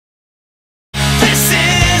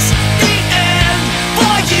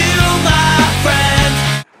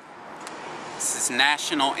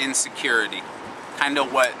national insecurity, kind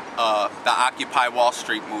of what the Occupy Wall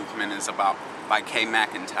Street movement is about, by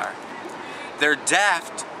McIntyre. They're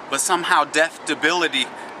daft, but somehow deft ability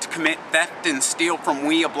to commit theft and steal from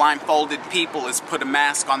we, a blindfolded people, has put a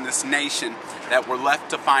mask on this nation that we're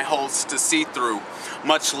left to find holes to see through,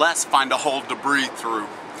 much less find a hole to breathe through.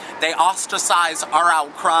 They ostracize our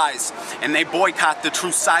outcries, and they boycott the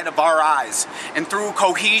true sight of our eyes. And through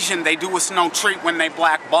cohesion, they do us no treat when they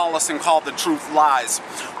blackball us and call the truth lies.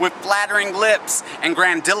 With flattering lips and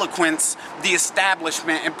grandiloquence, the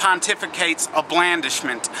establishment and pontificates a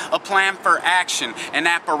blandishment, a plan for action, an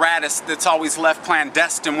apparatus that's always left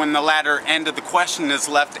clandestine when the latter end of the question is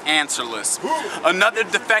left answerless. Another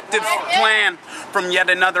defective plan from yet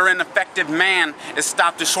another ineffective man is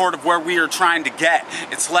stopped short of where we are trying to get.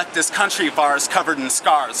 It's left this country of ours covered in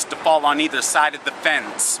scars to fall on either side of the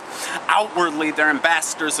fence. Outwardly, they're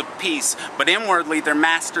ambassadors of peace, but inwardly, they're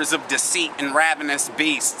masters of deceit and ravenous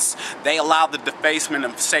beasts. They allow the defacement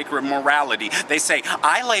of sacred morality. They say,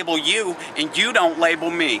 I label you, and you don't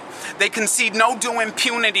label me. They concede no due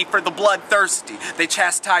impunity for the bloodthirsty. They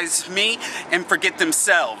chastise me and forget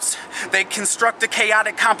themselves. They construct a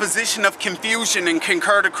chaotic composition of confusion and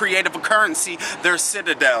concur to create of a currency their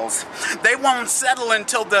citadels. They won't settle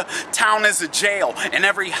until the town is a jail and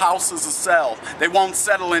every house is a cell. They won't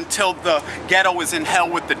settle until the ghetto is in hell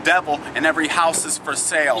with the devil and every house is for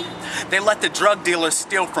sale. They let the drug dealers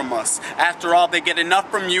steal from us. After all, they get enough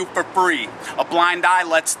from you for free. A blind eye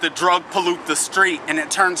lets the drug pollute the street, and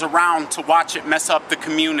it turns around to watch it mess up the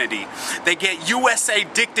community. They get USA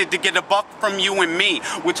addicted to get a buck from you and me,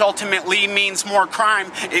 which ultimately means more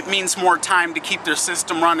crime. It means more time to keep their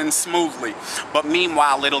system running smoothly. But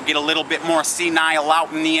meanwhile, it'll get a little bit more senile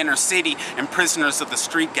out in the inner city, and prisoners of the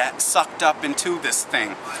street get sucked up into this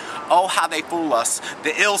thing. Oh, how they fool us,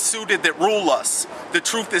 the ill-suited that rule us. The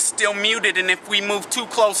truth is still muted, and if we move too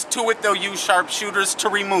close to it, they'll use sharpshooters to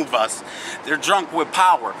remove us. They're drunk with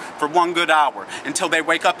power for one good hour, until they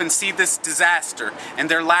wake up and see this disaster. And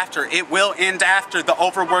their laughter, it will end after the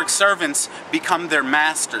overworked servants become their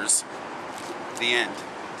masters. The end.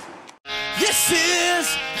 This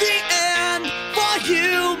is the end for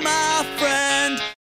you, my friend.